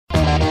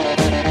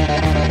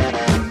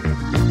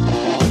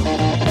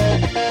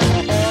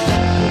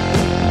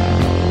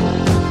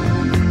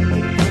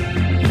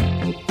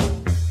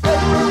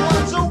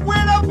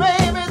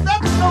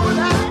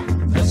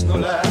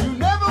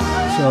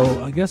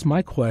I guess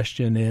my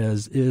question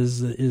is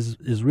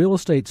real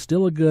estate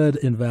still a good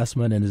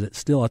investment, and is it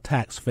still a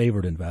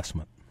tax-favored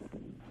investment?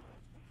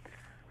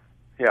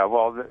 Yeah,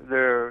 well,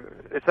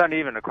 it's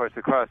uneven, of course,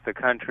 across the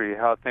country,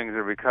 how things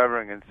are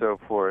recovering and so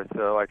forth.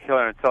 Like here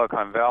in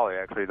Silicon Valley,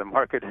 actually, the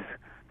market has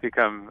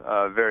become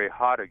very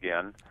hot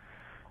again.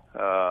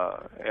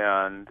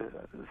 And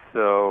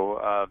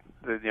so,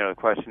 the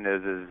question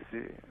is,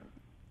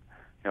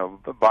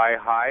 buy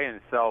high and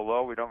sell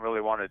low. We don't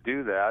really want to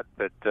do that,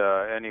 but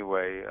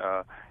anyway,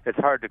 it's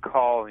hard to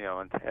call,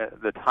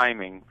 the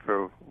timing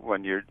for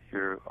when you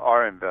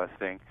are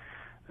investing.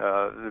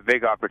 The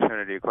big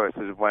opportunity, of course,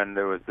 is when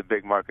there was the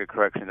big market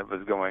correction that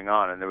was going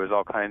on, and there was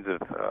all kinds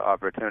of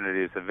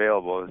opportunities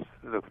available.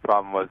 The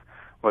problem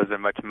was there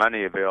much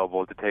money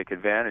available to take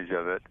advantage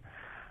of it?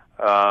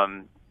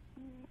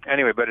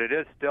 Anyway, but it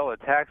is still a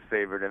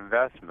tax-favored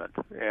investment,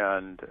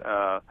 and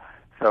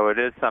so it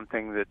is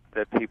something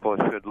that people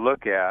should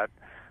look at.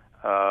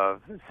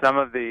 Some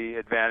of the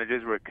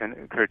advantages were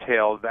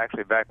curtailed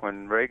actually back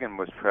when Reagan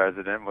was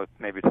president. We'll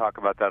maybe talk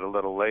about that a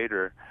little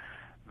later.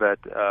 But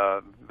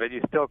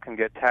you still can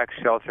get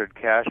tax-sheltered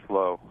cash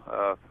flow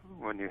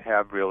when you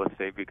have real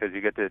estate, because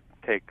you get to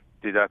take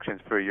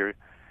deductions for your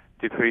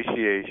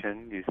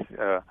depreciation.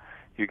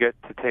 You get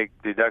to take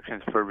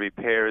deductions for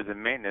repairs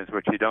and maintenance,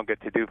 which you don't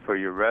get to do for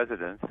your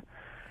residence,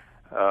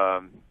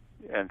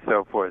 and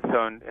so forth.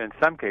 So in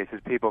some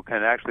cases, people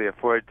can actually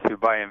afford to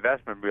buy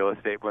investment real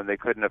estate when they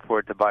couldn't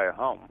afford to buy a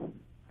home.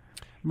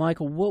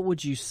 Michael, what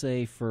would you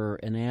say for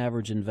an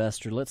average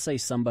investor? Let's say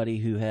somebody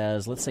who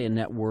has, let's say, a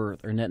net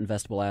worth or net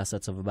investable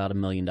assets of about $1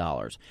 million.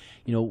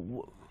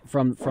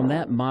 From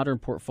that modern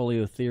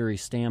portfolio theory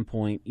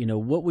standpoint,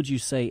 what would you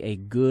say a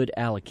good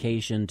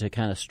allocation to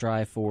kind of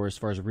strive for as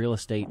far as real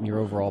estate in your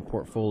overall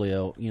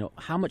portfolio?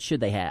 How much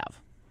should they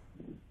have?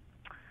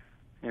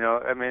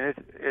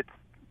 It's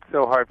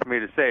so hard for me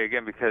to say,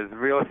 again, because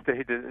real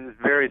estate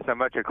varies so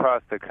much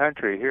across the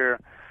country. Here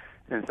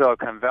in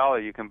Silicon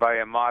Valley, you can buy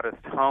a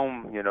modest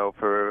home,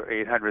 for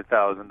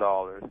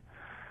 $800,000.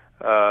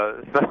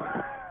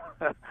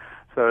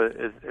 So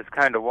it's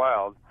kind of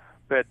wild.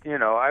 But,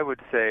 I would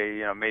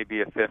say,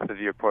 maybe a fifth of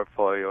your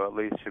portfolio at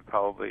least should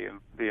probably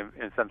be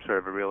in some sort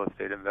of a real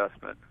estate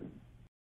investment.